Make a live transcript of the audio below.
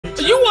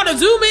You want to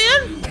zoom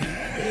in?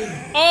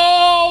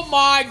 Oh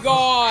my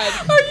God.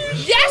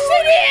 Yes,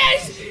 it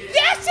is.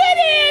 Yes, it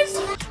is.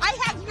 I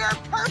have your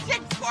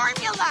perfect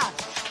formula.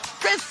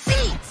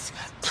 Receipts,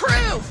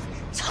 proof,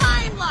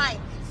 timeline,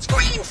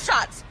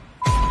 screenshots,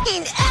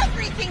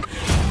 everything.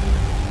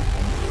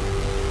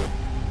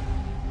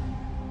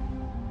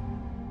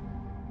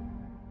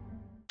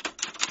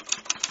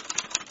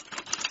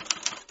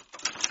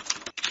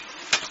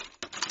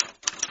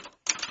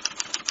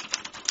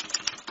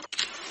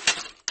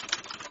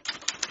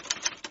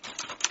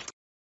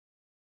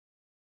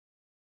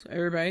 So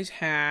everybody's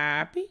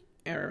happy.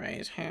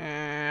 Everybody's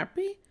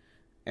happy.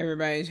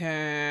 Everybody's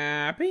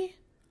happy.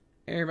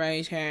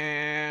 Everybody's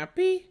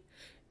happy.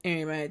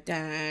 Everybody's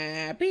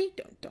happy.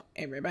 Don't.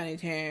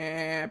 Everybody's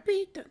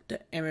happy. Don't.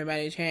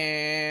 Everybody's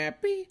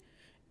happy.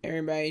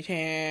 Everybody's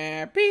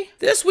happy.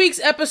 This week's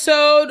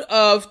episode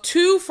of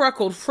Two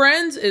Freckled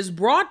Friends is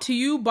brought to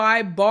you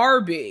by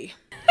Barbie.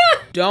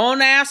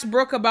 Don't ask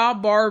Brooke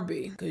about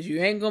Barbie, because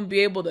you ain't gonna be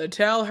able to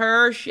tell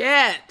her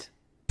shit.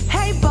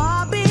 Hey,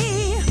 Bobby. Two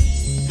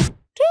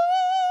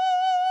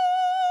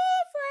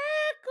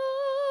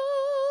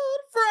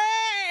Freckled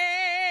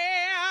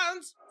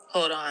Friends.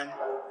 Hold on.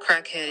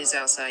 Crackhead is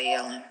outside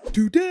yelling.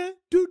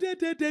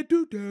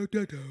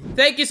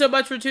 Thank you so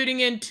much for tuning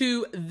in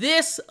to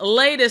this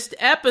latest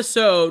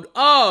episode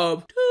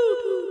of Two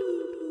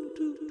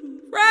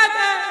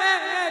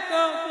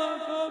Freckled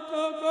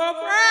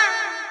Friends.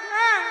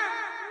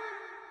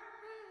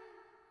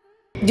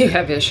 You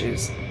have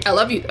issues. I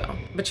love you though,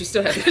 but you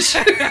still have issues.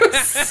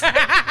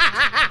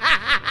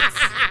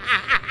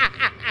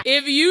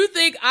 If you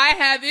think I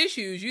have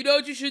issues, you know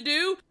what you should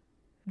do?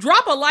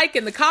 Drop a like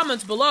in the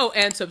comments below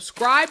and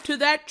subscribe to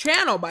that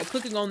channel by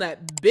clicking on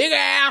that big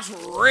ass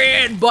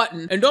red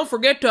button. And don't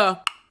forget to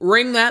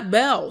ring that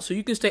bell so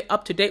you can stay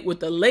up to date with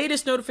the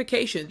latest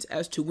notifications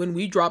as to when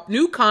we drop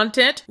new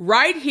content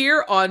right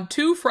here on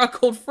Two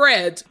Freckled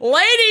Friends.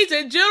 Ladies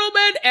and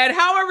gentlemen, and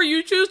however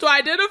you choose to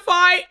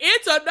identify,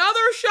 it's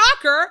another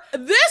shocker.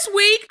 This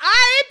week,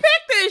 I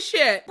picked this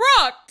shit.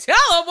 Brooke, tell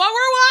them what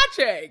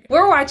we're watching.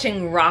 We're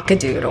watching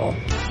Rock-A-Doodle.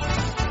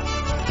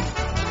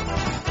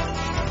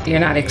 You're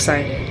not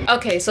excited.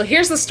 Okay, so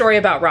here's the story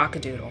about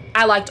Rock-A-Doodle.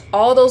 I liked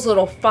all those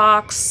little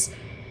Fox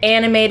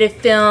animated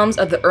films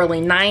of the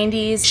early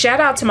 90s. Shout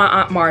out to my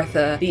Aunt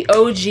Martha, the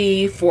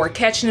OG for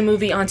catching a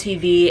movie on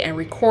TV and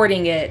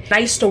recording it. I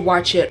used to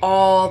watch it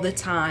all the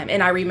time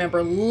and I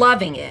remember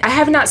loving it. I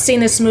have not seen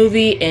this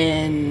movie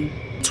in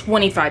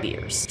 25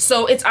 years.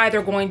 So it's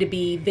either going to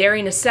be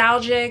very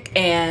nostalgic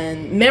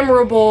and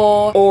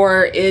memorable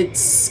or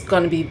it's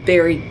going to be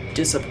very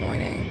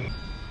disappointing.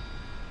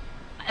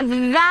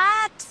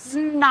 That's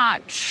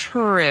not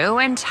true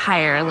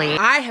entirely.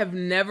 I have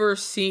never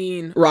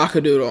seen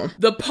Rock-A-Doodle.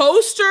 The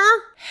poster,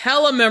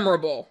 hella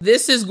memorable.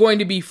 This is going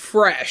to be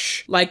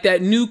fresh. Like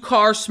that new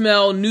car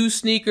smell, new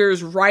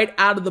sneakers right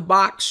out of the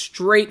box,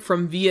 straight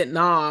from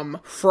Vietnam.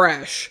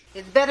 Fresh.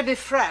 It better be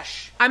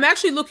fresh. I'm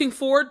actually looking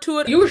forward to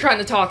it. You were trying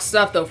to talk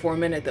stuff though for a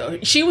minute though.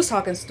 She was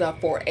talking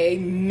stuff for a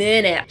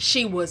minute.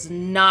 She was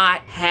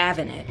not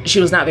having it. She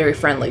was not very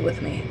friendly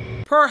with me.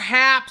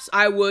 Perhaps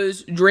I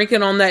was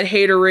drinking on that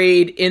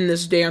haterade in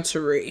this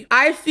dancery.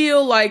 I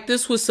feel like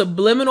this was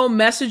subliminal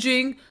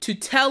messaging to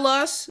tell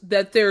us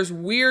that there's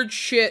weird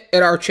shit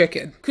at our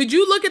chicken. Could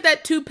you look at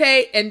that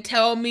toupee and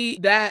tell me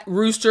that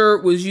rooster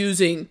was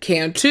using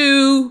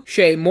Cantu,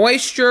 Shea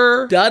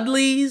Moisture,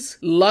 Dudley's,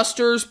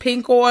 Luster's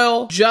Pink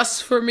Oil,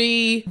 Just For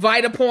Me,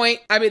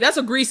 Vitapoint? I mean, that's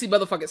a greasy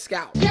motherfucking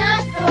scalp.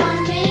 Just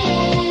for me.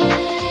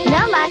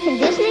 No, my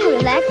conditioning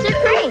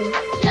relaxer cream.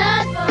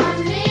 Just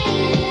for me.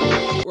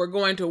 We're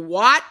going to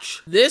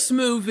watch this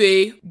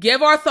movie,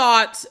 give our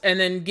thoughts, and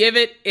then give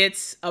it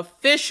its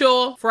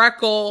official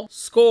Freckle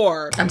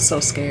score. I'm so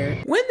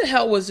scared. When the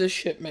hell was this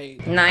shit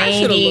made?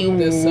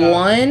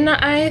 91,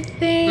 I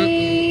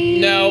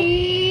think. No.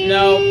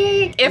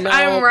 If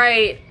I'm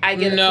right, I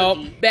get a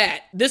cookie.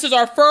 Bet. This is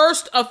our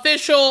first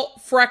official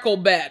Freckle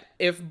bet.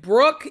 If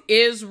Brooke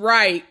is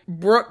right,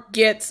 Brooke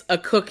gets a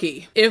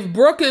cookie. If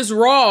Brooke is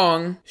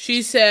wrong,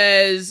 she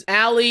says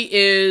Ali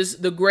is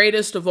the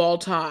greatest of all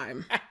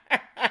time.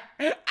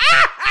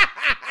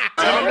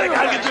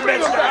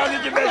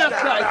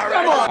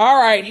 All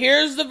right,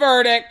 here's the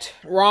verdict.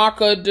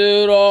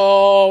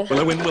 Rock-A-Doodle. Will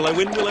I win? Will I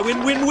win? Will I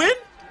win? Win? Win?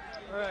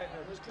 All right,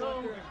 let's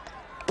go.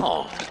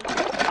 Oh.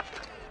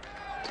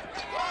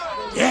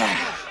 Yeah.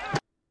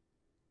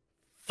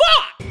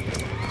 Fuck!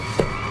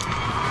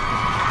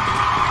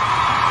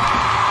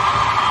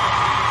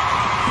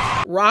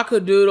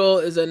 Rock-A-Doodle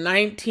is a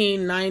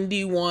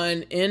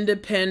 1991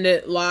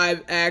 independent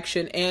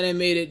live-action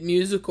animated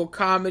musical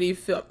comedy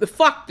film.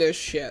 Fuck this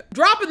shit.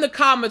 Drop in the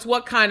comments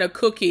what kind of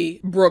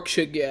cookie Brooke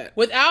should get.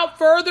 Without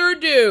further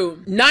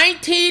ado,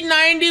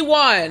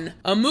 1991,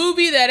 a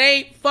movie that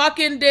ain't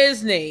fucking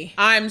Disney.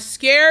 I'm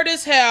scared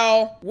as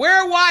hell.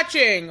 We're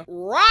watching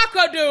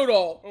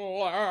Rock-A-Doodle.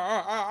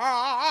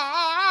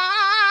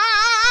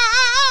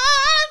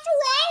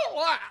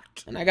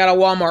 And I got a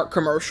Walmart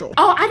commercial.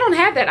 Oh, I don't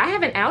have that. I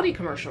have an Audi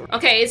commercial.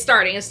 Okay, it's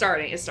starting. It's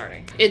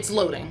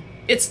loading.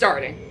 It's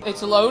starting.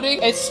 It's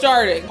loading. It's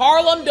starting.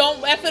 Harlem,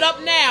 don't F it up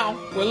now.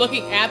 We're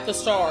looking at the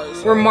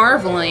stars. We're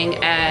marveling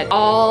at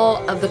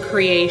all of the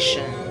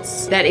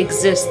creations that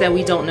exist that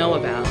we don't know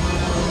about.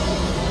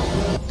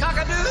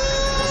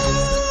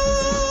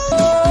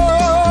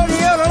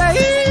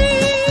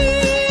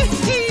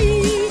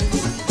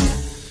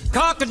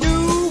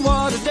 Cock-a-doo,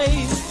 what a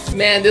day.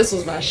 Man, this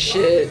was my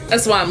shit.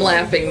 That's why I'm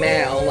laughing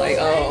now. Like,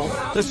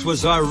 oh. This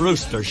was our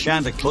rooster,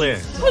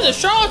 Chanticleer. Was it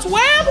Charlotte's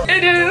Web?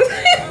 It is.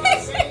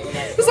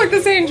 It's like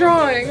the same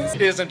drawings.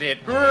 Isn't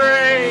it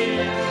great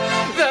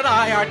that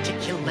I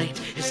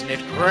articulate? Isn't it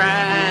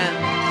grand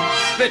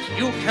that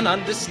you can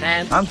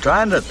understand? I'm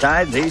trying to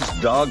tie these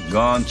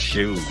doggone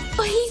shoes.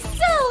 Oh, he's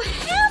so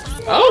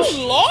handsome. Oh,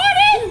 Lordy!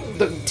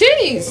 The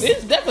titties. This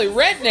is definitely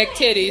redneck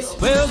titties.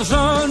 Well, the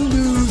sun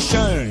do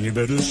shine, you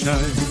better shine.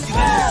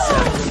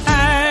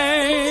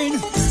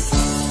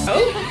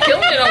 Oh,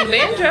 killing it on the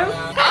banjo.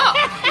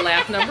 Oh,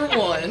 laugh number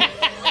one.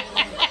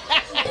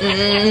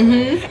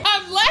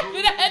 I'm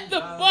laughing at the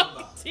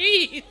buck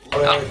teeth.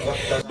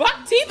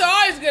 Buck teeth are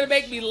always gonna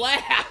make me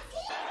laugh.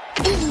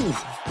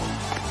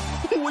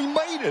 We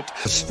made it.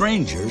 A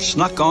stranger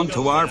snuck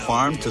onto our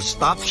farm to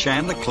stop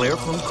Chanticleer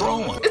from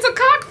crowing. It's a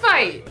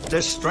cockfight.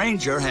 This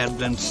stranger had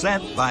been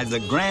sent by the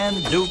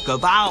Grand Duke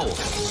of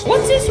Owls.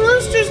 What's this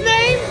rooster's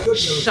name?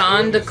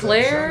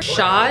 Chanticleer?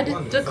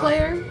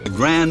 Declare? The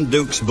Grand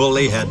Duke's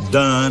bully had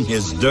done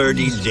his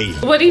dirty deed.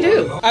 What'd he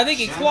do? I think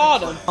he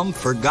clawed him. Some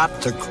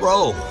forgot to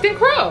crow, Then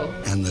crow.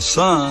 and the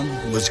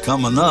sun was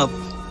coming up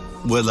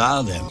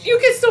without him. You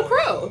can still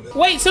crow.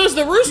 Wait, so is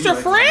the rooster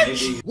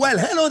French? Well,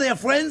 hello there,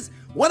 friends.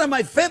 One of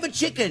my favorite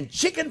chicken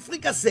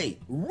fricassee.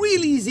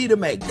 Really easy to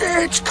make.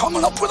 It's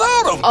coming up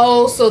without him.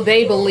 Oh, so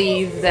they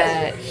believe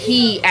that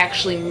he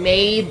actually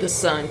made the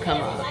sun come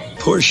up.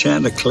 Poor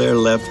Chanticleer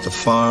left the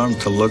farm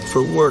to look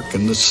for work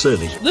in the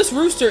city. This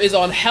rooster is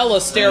on hella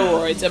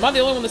steroids. Am I the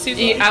only one that sees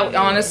it?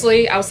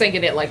 Honestly, I was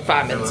thinking it like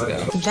 5 minutes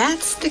ago.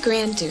 That's the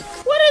Grand Duke.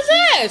 What is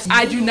this?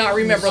 I do not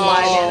remember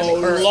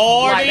live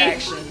Lordy.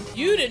 action.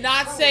 You did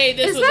not say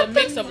this Is was a that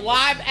mix the- of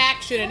live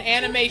action and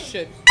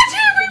animation.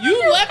 You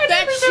left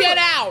that shit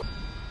out.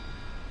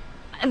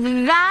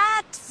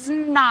 That's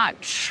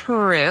not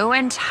true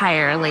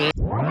entirely.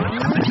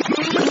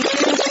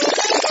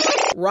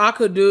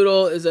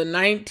 Rock-A-Doodle is a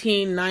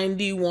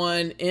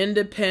 1991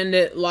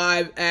 independent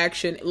live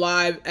action.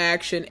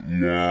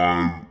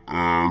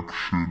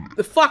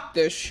 Fuck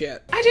this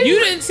shit. You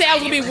didn't say I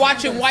was gonna be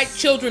watching white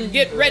children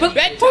get read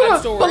bedtime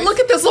stories. But look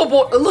at this little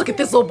boy. Look at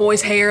this little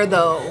boy's hair,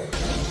 though.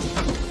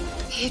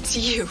 It's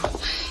you.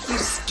 You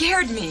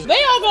scared me.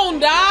 They all gonna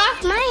die.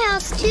 My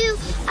house, too.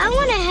 I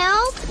want to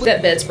help.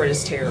 That bedspread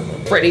is terrible.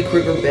 Freddy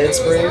Krueger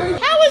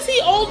bedspread. How is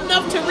he old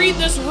enough to read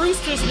this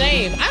rooster's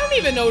name? I don't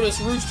even know this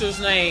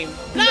rooster's name.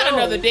 Not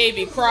another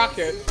Davy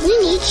Crockett. We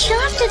need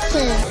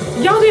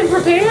chocolate. Y'all didn't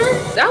prepare?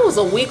 That was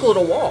a weak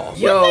little wall.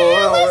 Yo, What the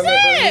hell is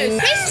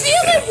this? They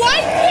stealing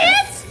white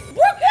kids?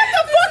 Brooke, what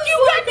the fuck you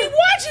got me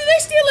watching? They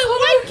stealing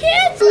white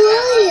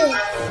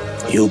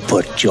kids? You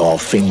put your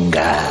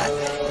finger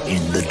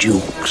in the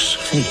Duke's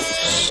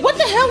face. What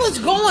the hell is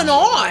going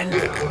on?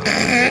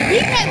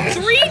 We've had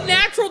 3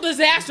 natural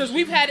disasters.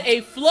 We've had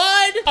a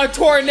flood, a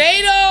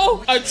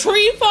tornado, a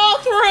tree fall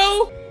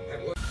through.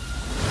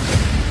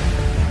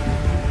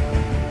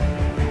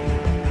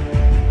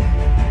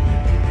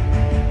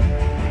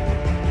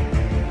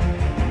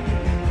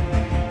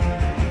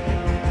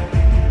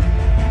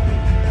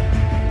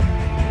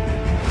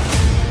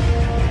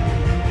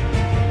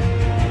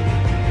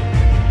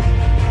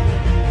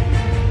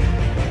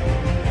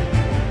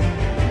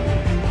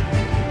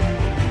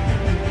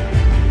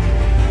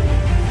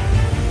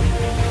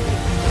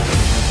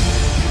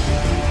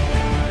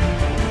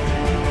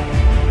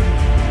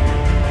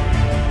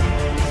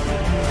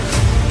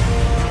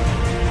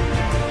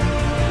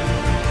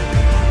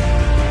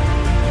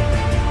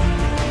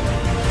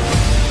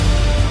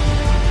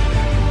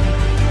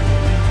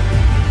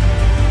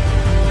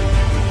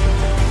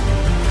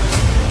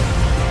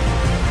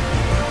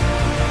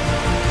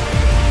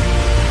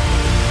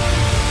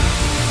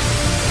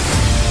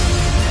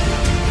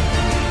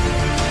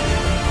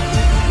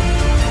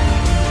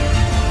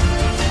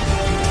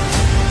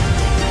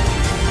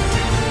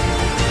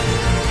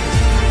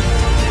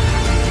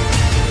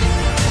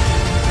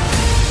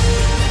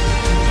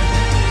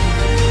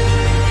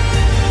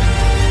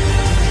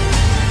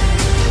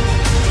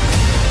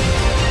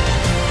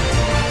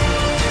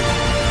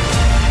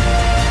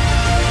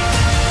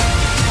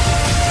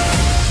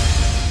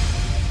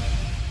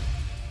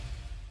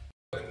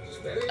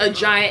 A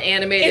giant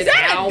animated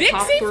owl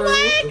pop through.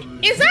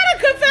 Flag? Is that a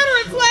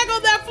Confederate flag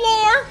on that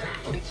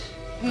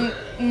floor?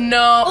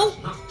 No.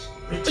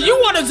 Oh. You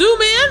want to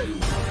zoom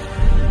in?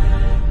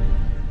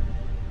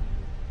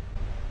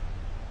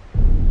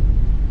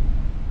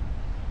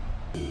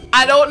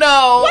 I don't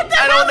know. What the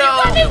hell?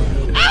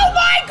 Oh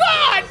my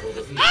god!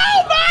 Oh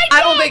my god! I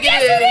don't think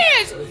yes, it it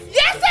is.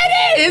 Yes, it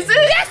is. Is it?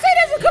 Yes, it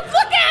is. Look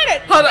at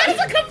it. That is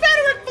a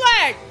Confederate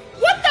flag.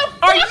 What the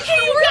fuck? Are you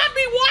You got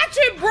me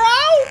watching,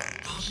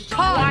 bro?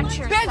 Watch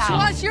yourself. Bitch,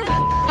 watch your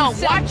No,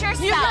 watch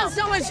yourself. You've done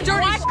so much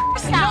dirty Watch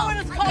yourself.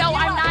 No,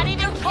 I'm not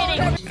even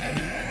kidding.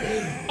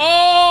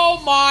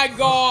 Oh my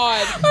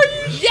God.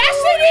 Yes,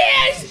 it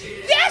is.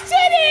 Yes,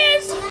 it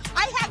is.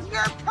 I have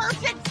your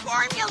perfect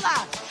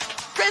formula.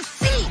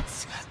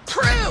 Receipts,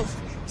 proof,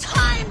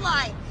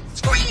 timeline,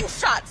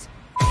 screenshots,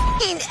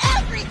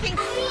 everything.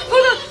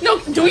 Hold on. No,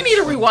 do we need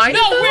to rewind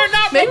No, it? we're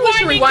not Maybe we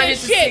should rewinding rewind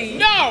this it to shit. see.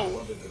 No.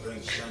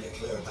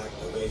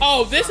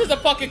 Oh, this is a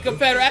fucking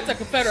Confederate. That's a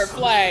Confederate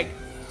flag.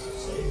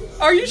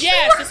 Are you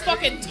Yes, sure? this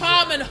fucking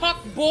Tom and Huck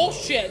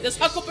bullshit. This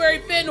Huckleberry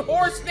Finn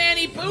horse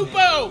nanny poo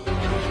poo.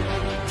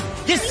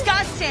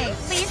 Disgusting.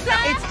 Lisa?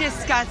 It's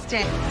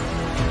disgusting.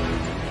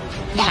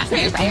 Yeah,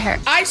 I heard.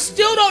 I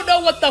still don't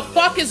know what the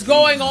fuck is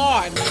going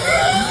on.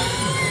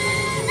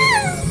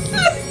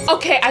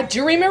 Okay, I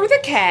do remember the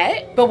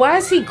cat, but why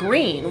is he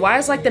green? Why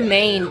is like the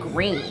mane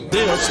green?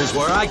 This is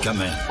where I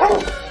come in.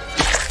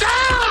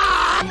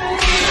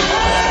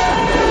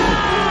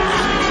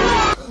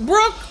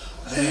 Brooke,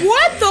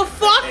 what the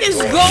fuck is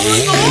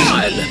going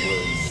on?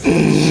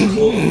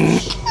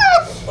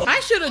 I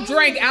should have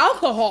drank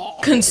alcohol.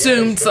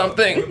 Consumed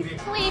something.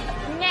 Sleep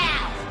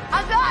now.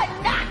 I'm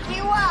gonna knock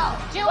you out.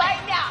 Do it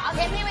now.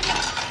 Hit me with your...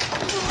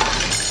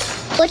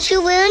 What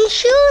you wearing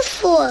shoes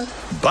for?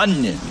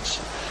 Bunions.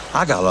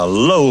 I got a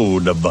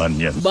load of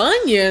bunions.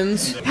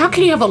 Bunions? How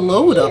can you have a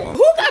load of them?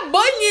 Who got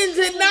bunions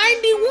at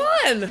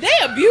 91? They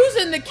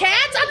abusing the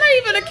cats? I'm not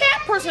even a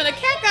cat person. A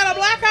cat got a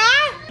black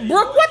eye?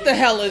 Brooke, what the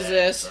hell is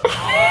this? What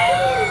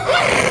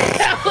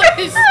the hell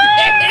is this?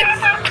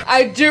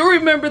 I do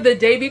remember the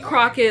Davy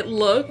Crockett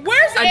look.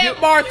 Where's Aunt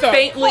Martha?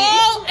 Faintly.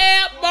 Call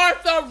Aunt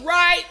Martha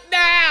right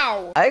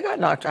now. I got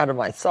knocked out of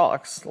my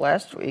socks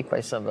last week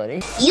by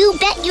somebody. You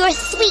bet your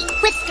sweet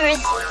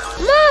whiskers.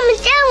 Mom and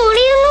Dad won't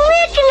even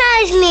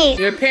recognize me.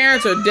 Your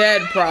parents are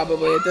dead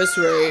probably at this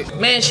rate.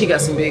 Man, she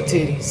got some big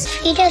titties.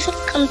 He doesn't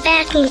come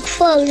back and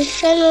flow. The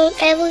sun won't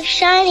ever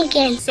shine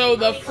again. So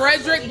the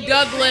Frederick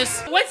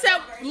Douglass, what's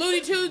that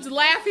Looney Tunes,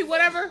 Laffy,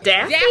 whatever?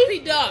 Daffy? Daffy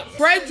Duck.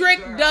 Frederick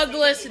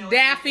Douglass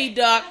Daffy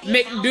Duck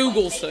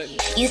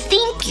McDougalson. You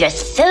think you're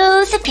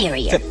so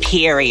superior.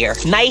 Superior.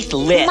 Nice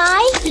list.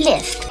 My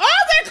list.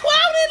 Oh, they're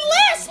clouded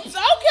lists.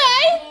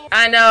 Okay.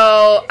 I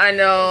know,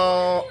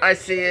 I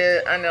see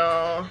it, I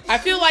know. I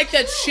feel like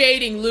that's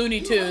shading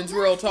Looney Tunes,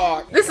 real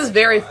talk. This is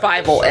very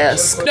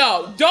Fievel-esque.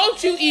 No,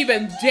 don't you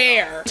even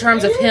dare. In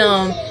terms of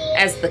him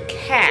as the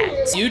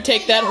cat. You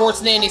take that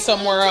horse nanny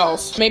somewhere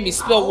else. Made me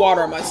spill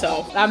water on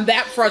myself. I'm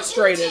that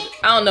frustrated.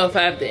 I don't know if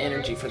I have the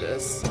energy for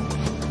this.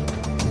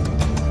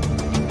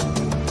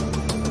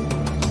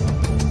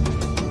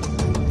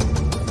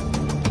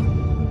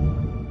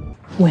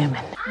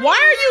 Women. Why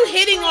are you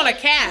hitting on a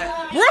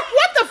cat? Brooke,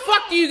 what the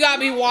fuck do you got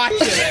me watching?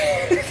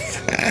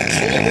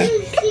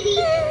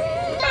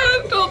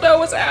 I don't know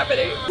what's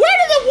happening. Where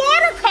did the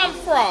water come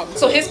from?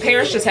 So his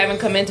parents just haven't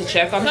come in to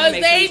check on him?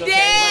 Because they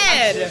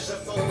did.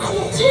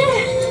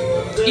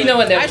 You know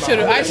what? I should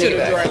have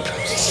drank.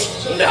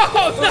 No.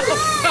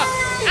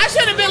 I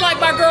should have been like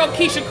my girl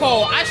Keisha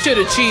Cole. I should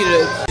have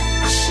cheated.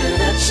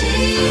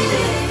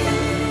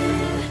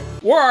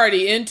 We're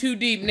already in too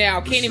deep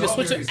now. Can't even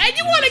switch it. And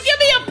you want to give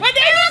me a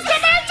Panera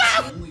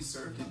commercial?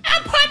 A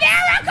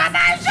Panera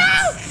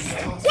commercial?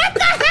 What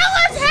the hell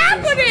is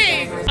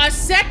happening? A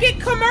second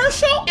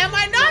commercial? Am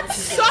I not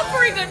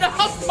suffering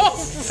enough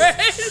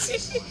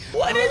already?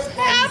 What is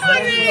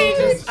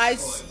happening? I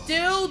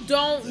still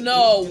don't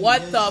know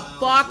what the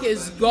fuck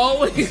is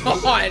going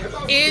on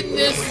in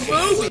this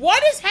movie.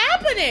 What is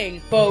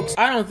happening? Folks,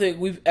 I don't think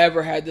we've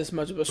ever had this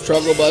much of a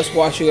struggle bus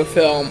watching a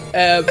film,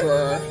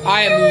 ever.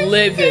 I am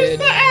livid. There's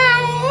the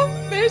owl.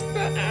 There's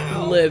the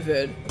owl.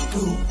 Livid.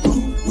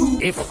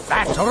 If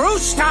that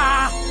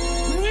rooster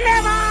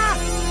never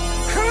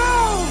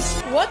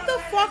crows! What the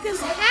fuck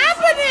is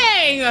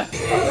happening?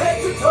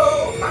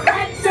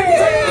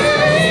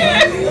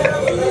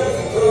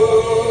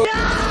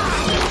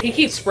 He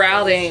keeps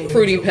sprouting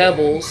Fruity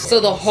Pebbles, so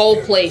the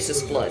whole place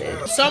is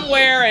flooded.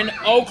 Somewhere in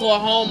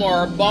Oklahoma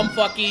or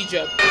bumfuck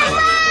Egypt.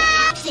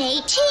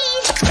 Say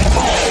cheese.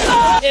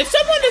 If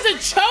someone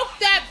doesn't choke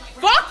that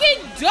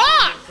fucking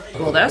duck!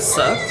 Well, that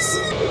sucks.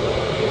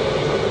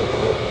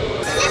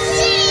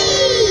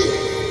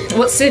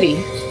 What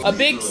city? A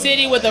big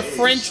city with a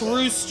French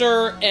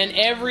rooster and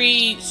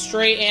every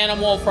stray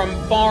animal from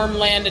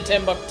farmland to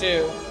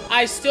Timbuktu.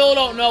 I still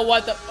don't know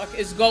what the fuck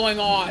is going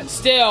on.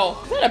 Still.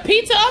 Is that a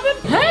pizza oven?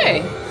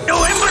 Hey! You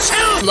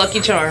imbecile! Lucky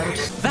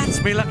Charms.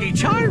 That's me Lucky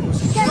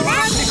Charms!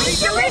 Drastically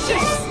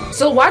delicious!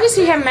 So why does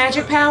he have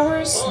magic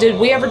powers? Did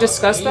we ever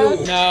discuss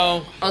that?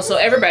 No. Oh, so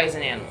everybody's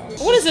an animal.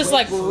 What is this,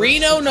 like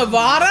Reno,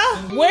 Nevada?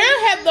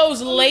 Where have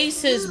those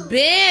laces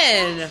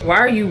been? Why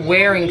are you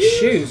wearing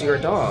shoes? You're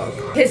a dog.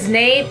 His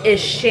name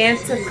is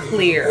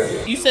Chanticleer.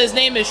 You said his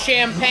name is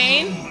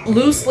Champagne?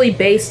 Loosely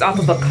based off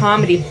of a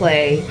comedy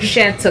play,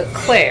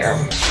 Chanticleer.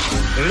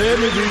 Let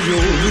me do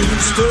your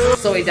rooster.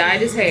 So he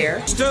dyed his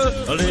hair.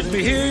 Let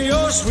me hear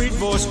your sweet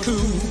voice coo.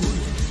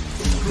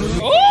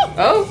 Oh!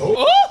 Oh!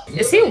 Oh!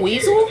 Is he a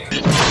weasel?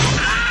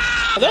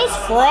 Those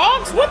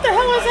frogs? What the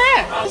hell is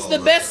that? This is the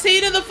best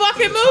scene of the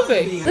fucking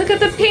movie. Look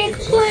at the pink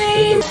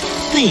plane.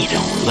 They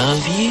don't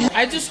love you.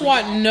 I just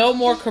want no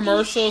more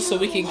commercials so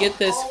we can get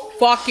this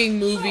fucking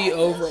movie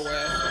over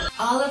with.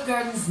 Olive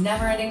Garden's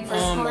never-ending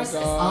first course is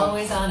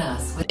always on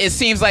us. It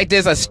seems like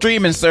there's a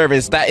streaming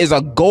service that is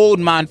a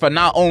gold mine for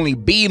not only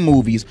B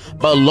movies,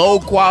 but low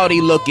quality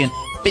looking,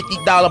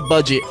 $50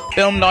 budget,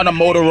 filmed on a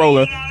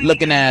Motorola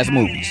looking ass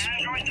movies.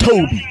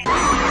 Tubi.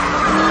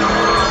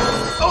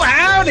 Oh,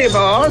 howdy,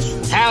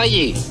 boss. How are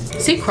you?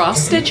 Is he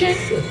cross-stitching?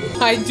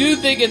 I do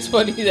think it's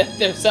funny that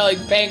they're selling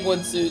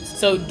penguin suits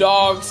so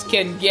dogs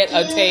can get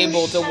a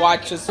table to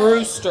watch this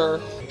rooster.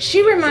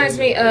 She reminds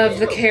me of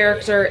the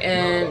character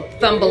in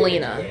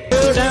Thumbelina.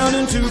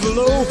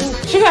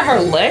 She got her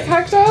leg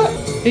hacked up?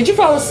 Did you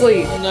fall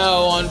asleep?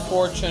 No,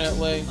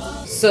 unfortunately.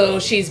 So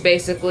she's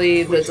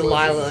basically the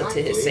Delilah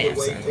to his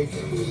Samson.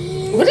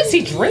 What is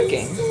he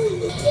drinking?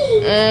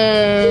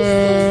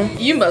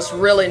 You must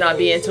really not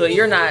be into it.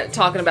 You're not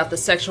talking about the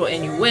sexual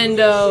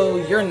innuendo.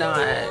 You're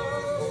not.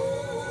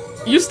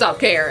 You stopped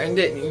caring,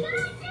 didn't you?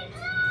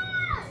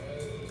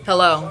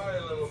 Hello.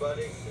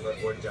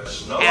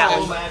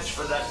 No match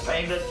for that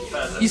painted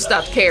pheasant. You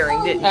stopped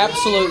caring, didn't you?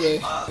 Absolutely.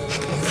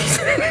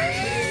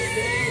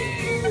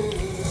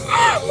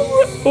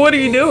 What are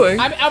you doing?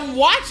 I'm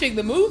watching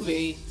the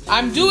movie.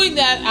 I'm doing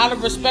that out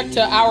of respect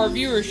to our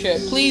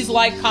viewership. Please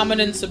like, comment,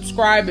 and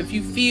subscribe if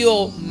you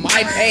feel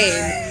my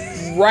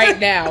pain right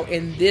now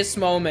in this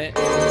moment.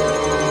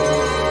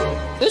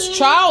 This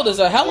child is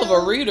a hell of a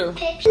reader.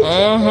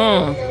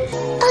 Oh,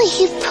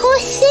 you poor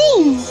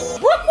thing.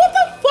 Brooke, what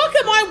the fuck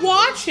am I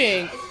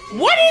watching?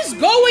 What is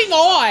going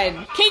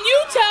on? Can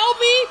you tell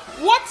me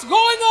what's going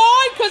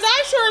on? Because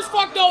I sure as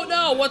fuck don't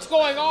know what's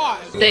going on.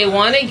 They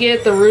want to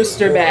get the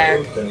rooster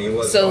back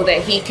so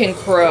that he can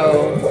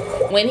crow.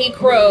 When he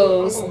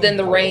crows, then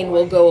the rain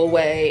will go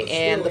away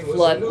and the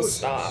flood will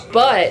stop.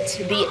 But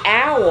the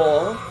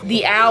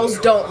owls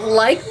don't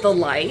like the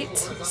light,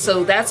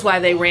 so that's why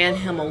they ran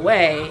him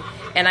away.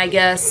 And I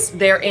guess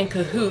they're in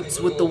cahoots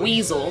with the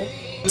weasel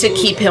to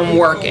keep him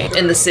working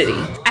in the city.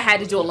 I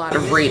had to do a lot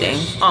of reading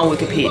on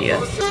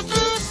Wikipedia.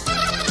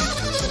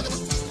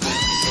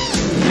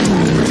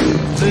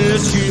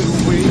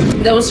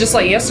 That was just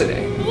like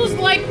yesterday. It was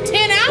like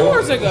 10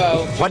 hours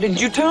ago. Why didn't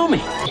you tell me?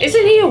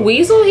 Isn't he a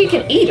weasel? He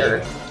can eat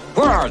her.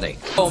 Where are they?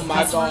 Oh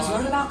my Customers god.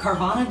 wrote about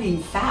Carvana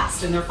being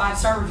fast in their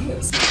 5-star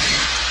reviews.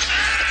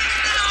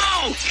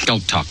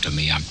 Don't talk to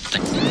me. I'm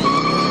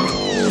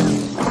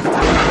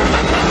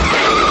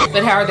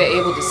But how are they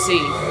able to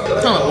see?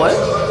 Huh, what?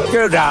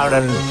 Go down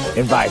and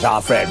invite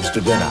our friends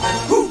to dinner.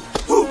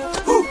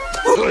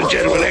 Good,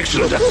 gentlemen,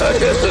 excellent.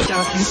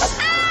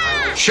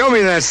 Show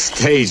me that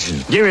stage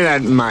and give me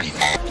that mic.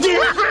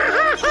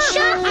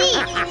 Shanty,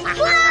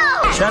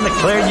 crow!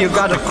 Chanticleer, you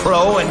gotta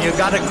crow, and you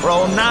gotta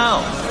crow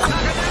now.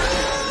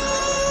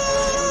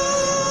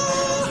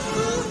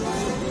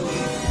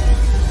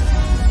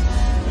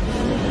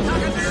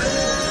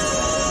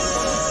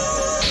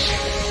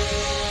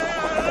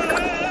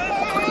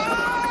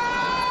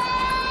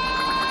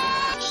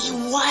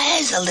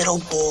 Was a little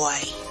boy.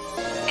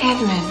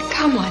 Edmund,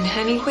 come on,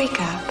 honey,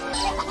 wake up.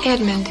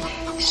 Edmund,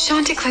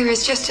 Chanticleer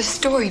is just a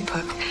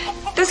storybook.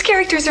 Those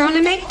characters are only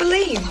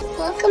make-believe.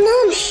 Welcome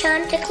home,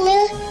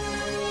 Chanticleer.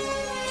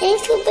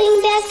 Thanks for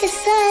bringing back the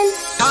sun.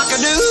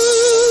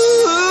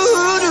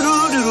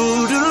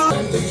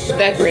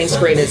 That green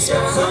screen is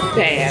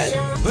bad.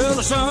 Well,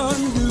 the sun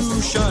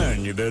do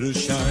shine, you better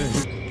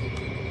shine.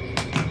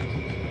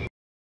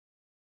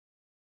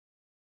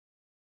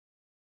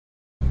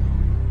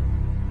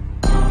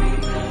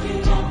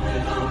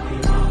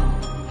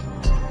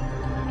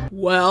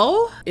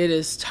 Well, it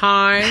is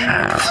time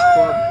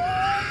for...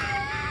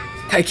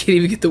 I can't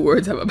even get the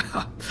words out of my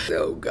mouth.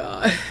 Oh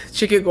god.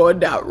 Chicken going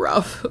down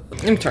rough.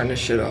 Let me turn this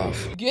shit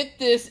off. Get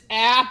this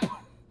app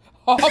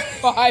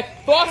off my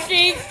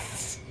fucking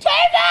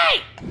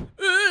TV!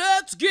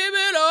 Let's give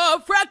it a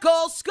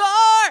freckle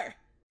score!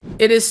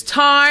 It is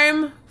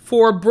time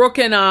for Brooke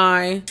and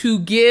I to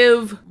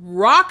give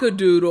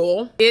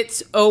Rock-A-Doodle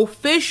its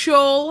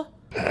official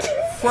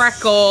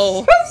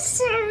freckle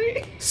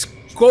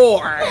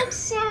score. I'm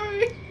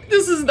sorry.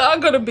 This is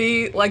not gonna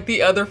be like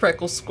the other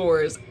freckle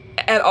scores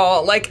at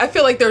all. Like, I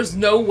feel like there's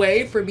no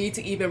way for me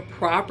to even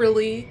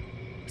properly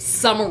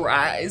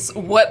summarize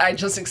what I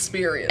just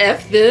experienced.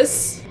 F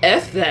this,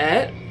 F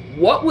that,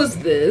 what was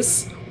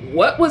this,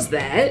 what was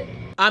that?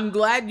 I'm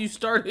glad you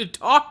started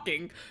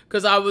talking,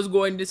 because I was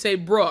going to say,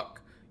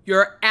 Brooke,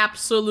 you're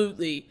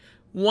absolutely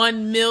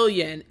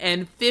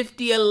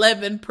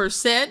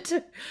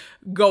 1,050,11%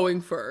 going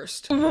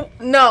first.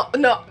 No,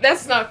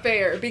 that's not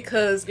fair,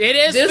 because it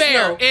is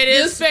fair. It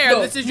is fair.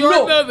 This is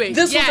your movie.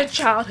 This was a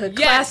childhood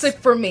classic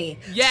for me.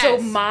 Yes. So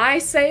my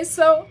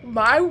say-so,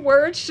 my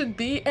word should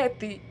be at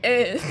the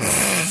end.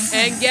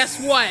 And guess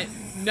what?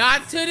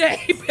 Not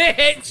today,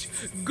 bitch.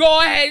 Go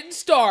ahead and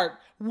start.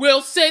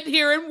 We'll sit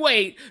here and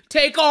wait.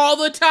 Take all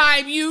the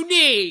time you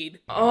need.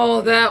 Oh,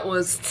 that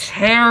was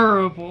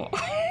terrible.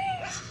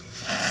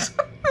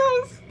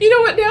 You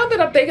know what, now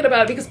that I'm thinking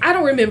about it, because I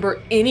don't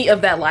remember any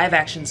of that live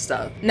action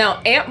stuff. Now,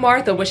 Aunt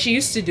Martha, what she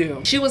used to do,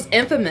 she was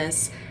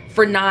infamous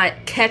for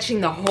not catching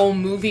the whole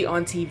movie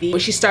on TV. When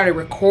she started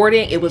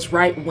recording, it was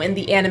right when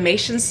the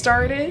animation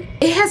started.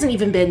 It hasn't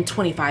even been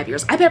 25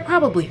 years. I bet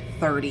probably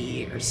 30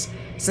 years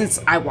since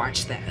I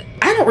watched that.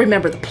 I don't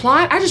remember the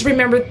plot. I just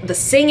remember the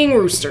singing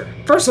rooster.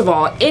 First of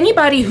all,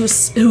 anybody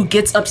who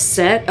gets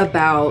upset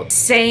about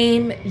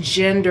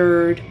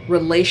same-gendered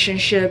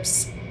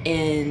relationships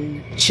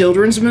in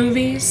children's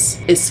movies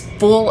is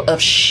full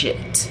of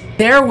shit.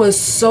 There was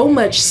so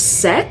much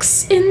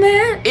sex in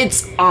that,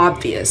 it's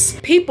obvious.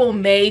 People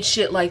made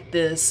shit like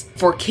this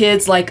for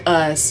kids like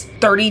us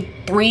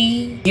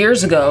 33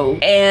 years ago,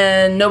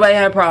 and nobody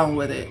had a problem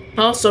with it.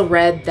 I also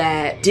read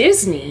that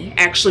Disney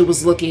actually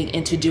was looking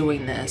into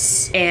doing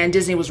this, and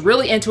Disney was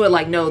really into it,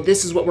 like, no,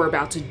 this is what we're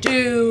about to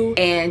do.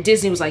 And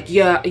Disney was like,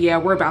 yeah,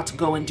 we're about to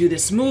go and do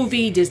this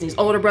movie. Disney's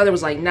older brother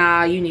was like,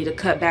 nah, you need to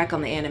cut back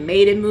on the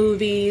animated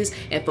movies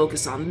and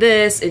focus on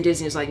this. And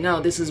Disney was like, no,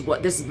 this is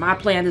my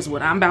plan, this is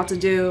what I'm about to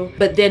do.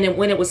 But then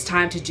when it was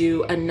time to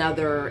do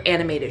another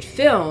animated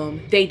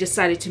film, they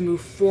decided to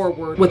move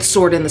forward with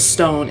Sword in the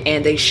Stone,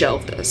 and they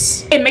shelved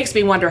this. It makes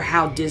me wonder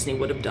how Disney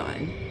would have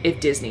done if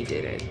Disney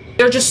did it.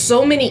 There are just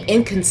so many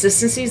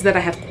inconsistencies that I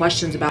have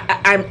questions about.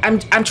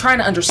 I'm trying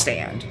to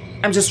understand.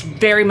 I'm just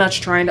very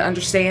much trying to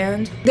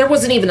understand. There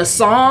wasn't even a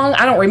song.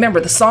 I don't remember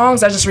the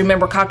songs. I just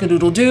remember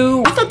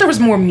Cock-A-Doodle-Doo. I thought there was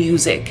more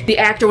music. The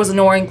actor was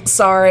annoying.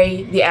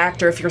 Sorry, the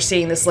actor, if you're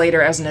seeing this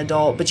later as an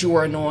adult, but you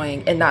were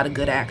annoying and not a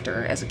good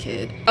actor as a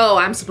kid. Oh,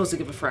 I'm supposed to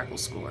give a Freckle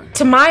score.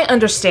 To my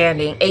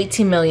understanding,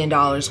 $18 million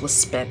was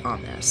spent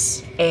on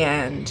this,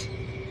 and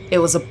it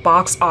was a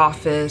box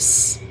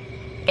office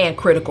and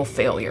critical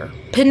failure.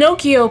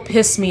 Pinocchio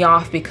pissed me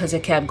off because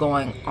it kept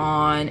going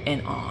on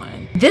and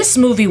on. This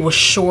movie was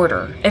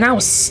shorter, and I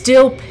was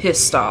still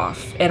pissed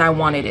off, and I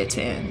wanted it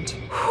to end.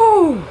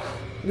 Whew.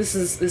 This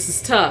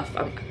is tough.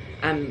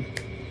 I'm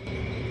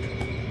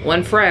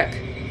one freck.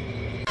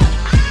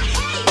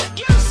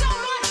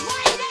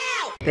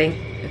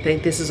 I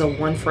think this is a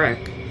one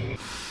freck.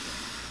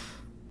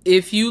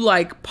 If you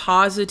like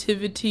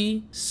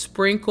positivity,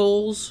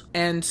 sprinkles,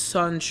 and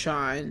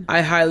sunshine,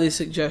 I highly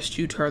suggest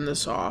you turn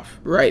this off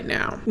right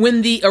now.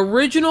 When the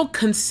original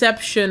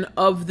conception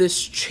of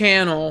this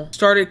channel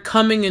started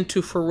coming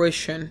into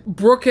fruition,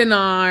 Brooke and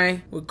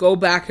I would go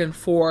back and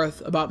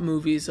forth about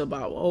movies,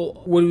 about,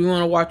 oh, what do we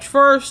want to watch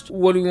first?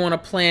 What do we want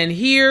to plan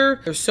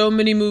here? There's so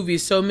many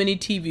movies, so many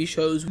TV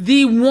shows.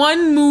 The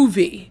one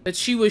movie that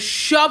she was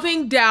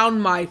shoving down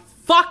my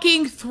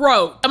fucking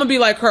throat, I'm gonna be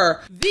like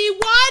her. The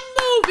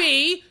one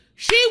movie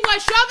she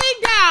was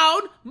shoving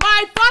down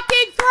my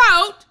fucking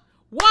throat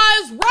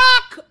was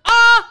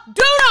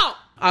Rock-A-Doodle.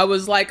 I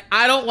was like,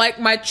 I don't like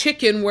my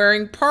chicken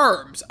wearing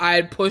perms. I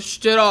had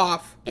pushed it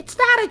off. It's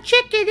not a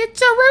chicken,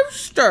 it's a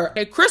rooster.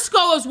 Okay,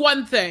 Crisco is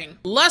one thing.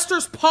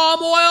 Lester's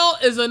palm oil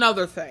is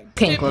another thing.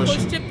 Pink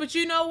lotion. It, but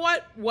you know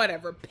what?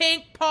 Whatever.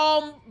 Pink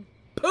palm,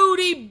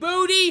 booty,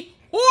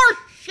 horse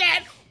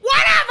shit,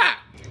 whatever.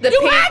 The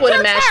pink would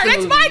have matched the movie.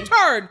 It's my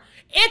turn.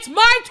 It's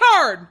my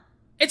turn.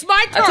 It's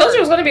my turn. I told you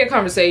it was going to be a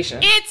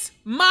conversation.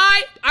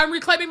 I'm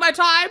reclaiming my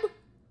time.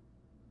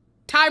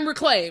 Time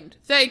reclaimed.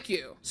 Thank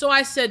you. So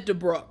I said to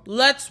Brooke,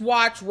 let's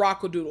watch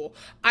Rock-A-Doodle.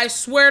 I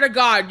swear to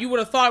God, you would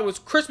have thought it was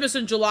Christmas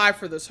in July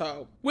for this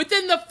hoe.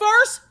 Within the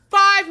first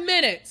 5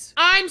 minutes,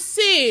 I'm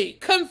seeing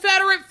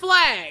Confederate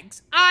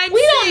flags.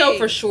 We don't know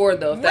for sure,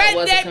 though, if that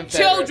was a Confederate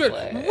children.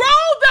 flag. Roll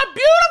the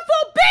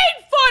beautiful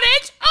bean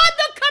footage of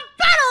the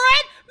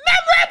Confederate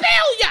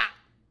memorabilia.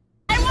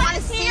 I want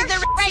to see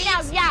the right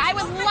now. Yeah, I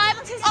would love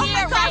to see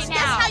it right now.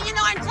 That's how you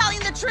know I'm telling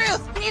the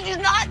truth. You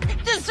do not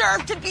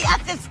deserve to be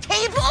at this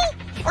table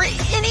or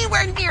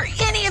anywhere near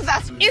any of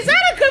us. Is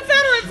that a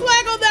Confederate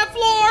flag on that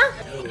floor?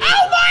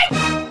 Oh my!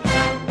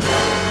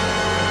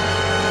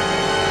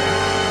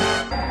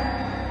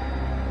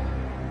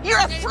 You're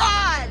a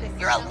fraud.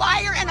 You're a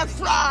liar and a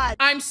fraud.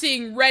 I'm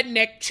seeing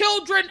redneck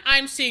children.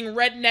 I'm seeing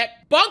redneck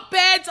bunk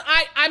beds.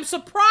 I'm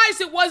surprised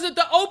it wasn't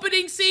the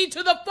opening scene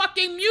to the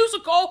fucking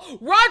musical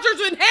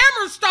Rodgers and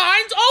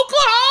Hammerstein's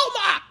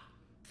Oklahoma.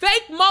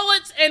 Fake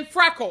mullets and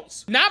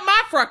freckles. Not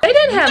my freckles. They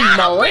didn't have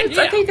mullets.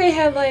 I think they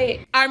had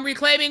like... I'm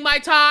reclaiming my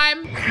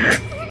time.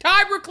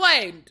 Time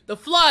reclaimed. The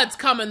flood's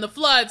coming. The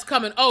flood's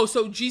coming. Oh,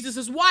 so Jesus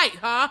is white,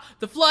 huh?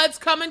 The flood's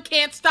coming.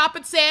 Can't stop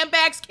it.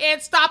 Sandbags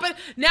can't stop it.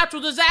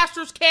 Natural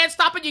disasters can't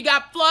stop it. You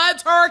got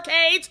floods,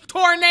 hurricanes,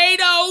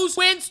 tornadoes,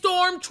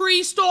 windstorm,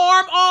 tree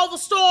storm, all the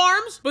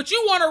storms. But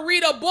you want to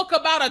read a book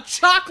about a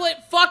chocolate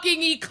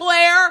fucking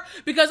eclair?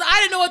 Because I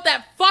didn't know what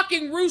that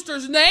fucking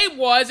rooster's name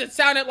was. It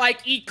sounded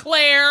like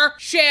eclair,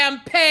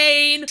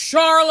 champagne,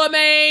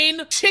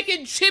 Charlemagne,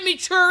 chicken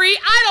chimichurri.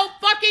 I don't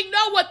fucking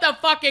know what the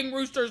fucking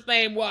rooster's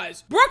name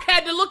was. Brooke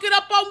had to look it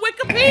up on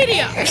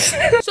Wikipedia.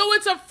 So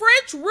it's a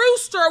French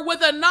rooster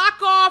with a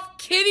knockoff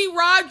Kitty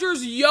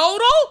Rogers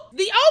yodel?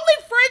 The only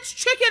French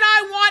chicken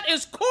I want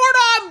is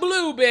cordon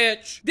bleu, bitch.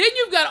 bitch. Then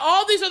you've got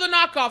all these other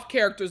knockoff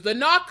characters. The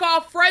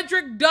knockoff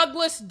Frederick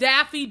Douglass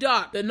Daffy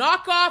Duck. The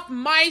knockoff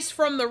mice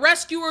from the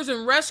Rescuers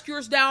and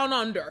Rescuers Down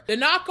Under. The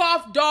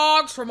knockoff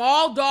dogs from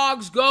All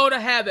Dogs Go to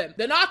Heaven.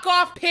 The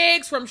knockoff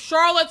pigs from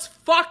Charlotte's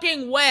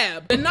fucking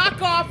Web. The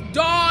knockoff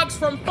dogs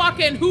from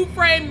fucking Who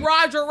Framed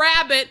Roger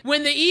Rabbit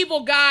when the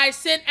evil guy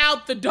sent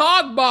out the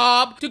dog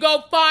Bob to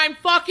go find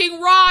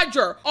fucking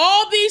Roger.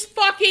 All these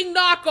fucking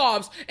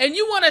knockoffs. And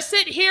you want to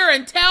sit here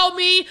and tell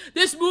me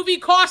this movie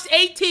cost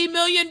 $18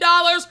 million?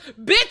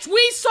 Bitch,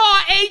 we saw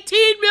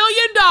 $18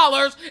 million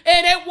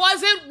and it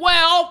wasn't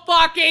well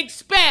fucking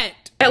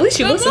spent. At least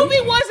you listened. The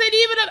movie wasn't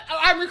even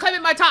I'm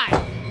reclaiming my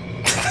time.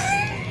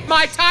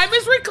 My time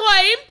is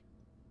reclaimed.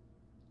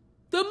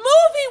 The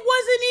movie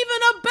wasn't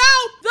even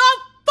about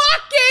the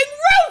fucking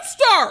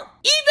rooster!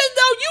 Even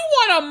though you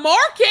want to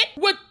market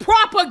with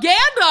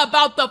propaganda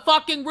about the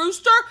fucking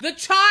rooster, the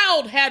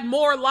child had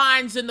more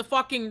lines than the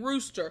fucking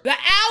rooster. The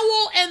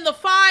owl and the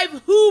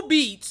 5 Who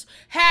Beats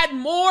had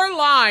more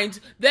lines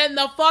than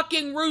the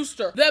fucking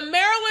rooster. The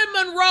Marilyn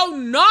Monroe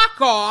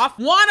knockoff,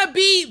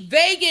 wannabe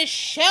Vegas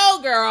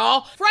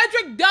shellgirl,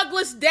 Frederick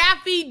Douglass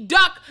Daffy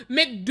Duck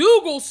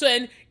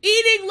McDougalson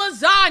eating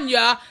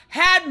lasagna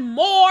had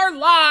more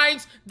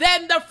lines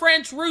than the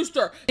French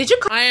rooster.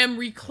 I am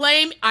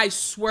reclaiming, I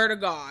swear to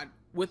God,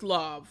 with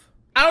love.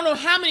 I don't know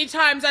how many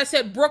times I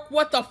said, Brooke,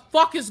 what the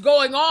fuck is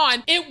going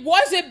on? It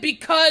wasn't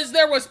because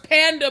there was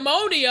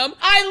pandemonium.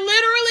 I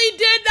literally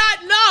did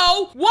not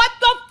know what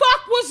the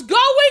fuck was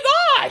going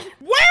on.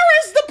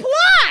 Where is the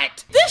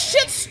plot? This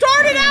shit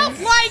started out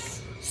like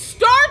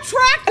Star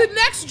Trek The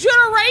Next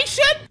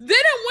Generation, then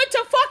it went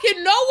to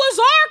fucking Noah's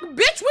Ark.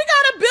 Bitch, we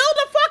gotta build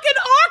a fucking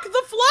ark.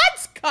 The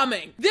flood's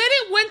coming. Then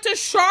it went to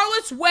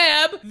Charlotte's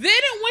Web. Then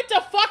it went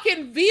to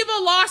fucking Viva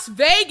Las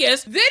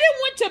Vegas. Then it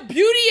went to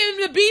Beauty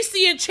and the Beast,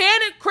 the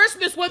Enchanted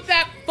Christmas with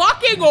that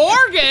fucking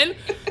organ.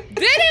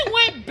 Then it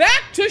went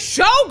back to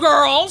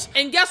Showgirls.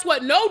 And guess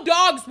what? No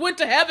dogs went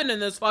to heaven in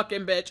this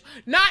fucking bitch.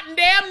 Not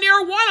damn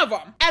near one of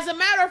them. As a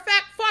matter of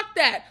fact, fuck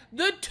that.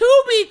 The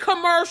Tubi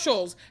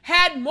commercials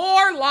had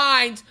more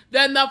lines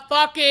than the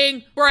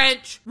fucking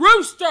French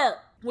rooster.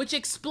 Which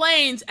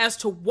explains as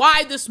to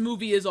why this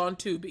movie is on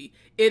Tubi.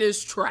 It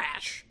is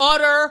trash.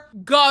 Utter,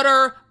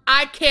 gutter,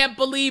 I can't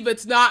believe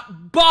it's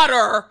not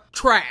butter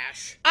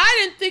trash. I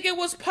didn't think it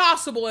was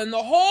possible in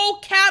the whole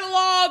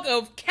catalog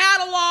of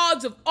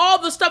catalogs of all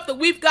the stuff that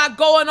we've got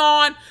going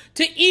on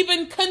to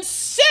even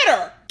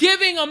consider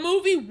giving a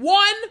movie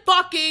one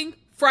fucking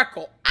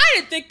freckle. I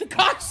didn't think the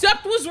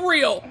concept was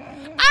real.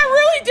 I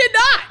really did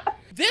not.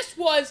 This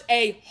was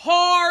a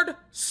hard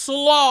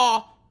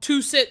slaw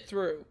to sit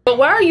through. But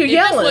why are you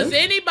yelling? If this was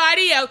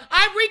anybody else,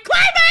 I'm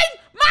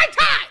reclaiming my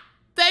time.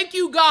 Thank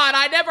you, God.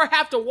 I never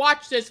have to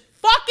watch this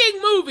fucking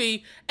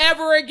movie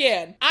ever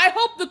again. I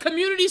hope the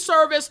community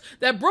service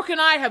that Brooke and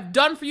I have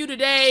done for you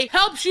today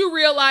helps you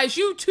realize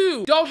you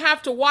too don't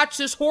have to watch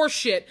this horse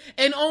shit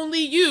and only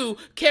you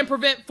can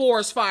prevent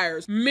forest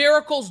fires.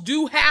 Miracles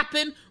do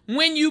happen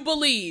when you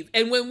believe.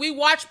 And when we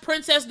watch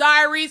Princess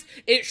Diaries,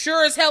 it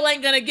sure as hell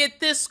ain't gonna get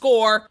this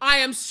score. I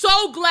am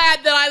so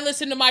glad that I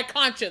listened to my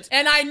conscience.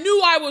 And I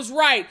knew I was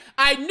right.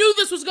 I knew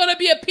this was gonna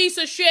be a piece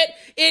of shit.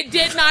 It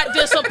did not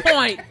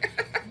disappoint.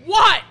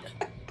 One.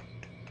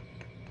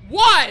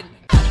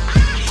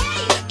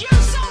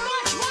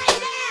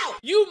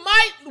 You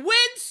might win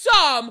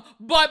some,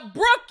 but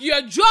Brooke, you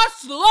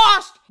just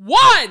lost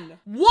one.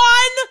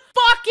 One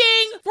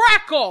fucking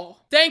freckle.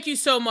 Thank you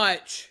so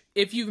much.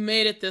 If you've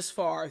made it this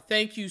far,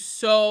 thank you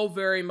so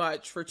very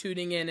much for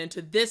tuning in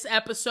into this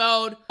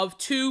episode of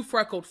Two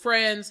Freckled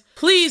Friends.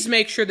 Please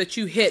make sure that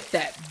you hit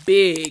that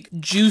big,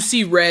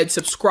 juicy red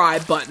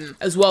subscribe button,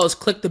 as well as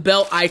click the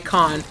bell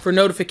icon for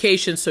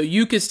notifications so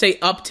you can stay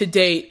up to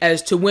date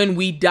as to when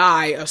we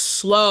die a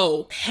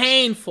slow,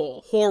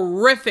 painful,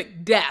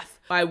 horrific death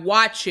by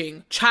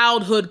watching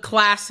childhood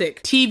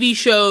classic TV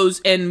shows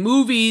and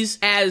movies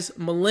as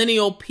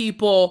millennial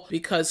people,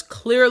 because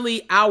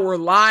clearly our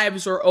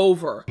lives are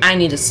over. I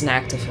need a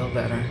snack to feel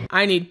better.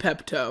 I need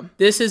Pepto.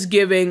 This is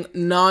giving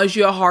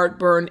nausea,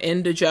 heartburn,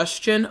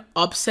 indigestion,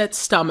 upset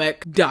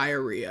stomach,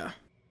 diarrhea.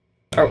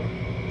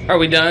 Are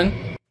we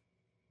done?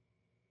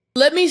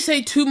 Let me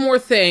say 2 more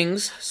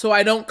things so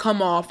I don't come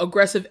off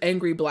aggressive,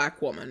 angry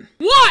black woman.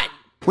 1!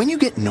 When you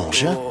get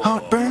nausea,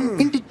 heartburn,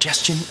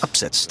 indigestion,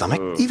 upset stomach,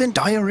 even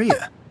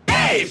diarrhea.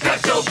 Hey,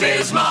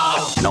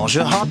 Pepto-Bismol!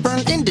 Nausea,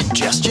 heartburn,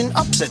 indigestion,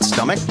 upset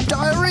stomach,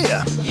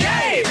 diarrhea.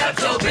 Yay,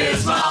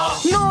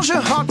 Pepto-Bismol!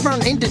 Nausea,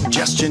 heartburn,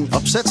 indigestion,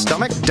 upset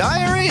stomach,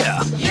 diarrhea.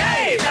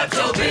 Yay,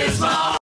 Pepto-Bismol!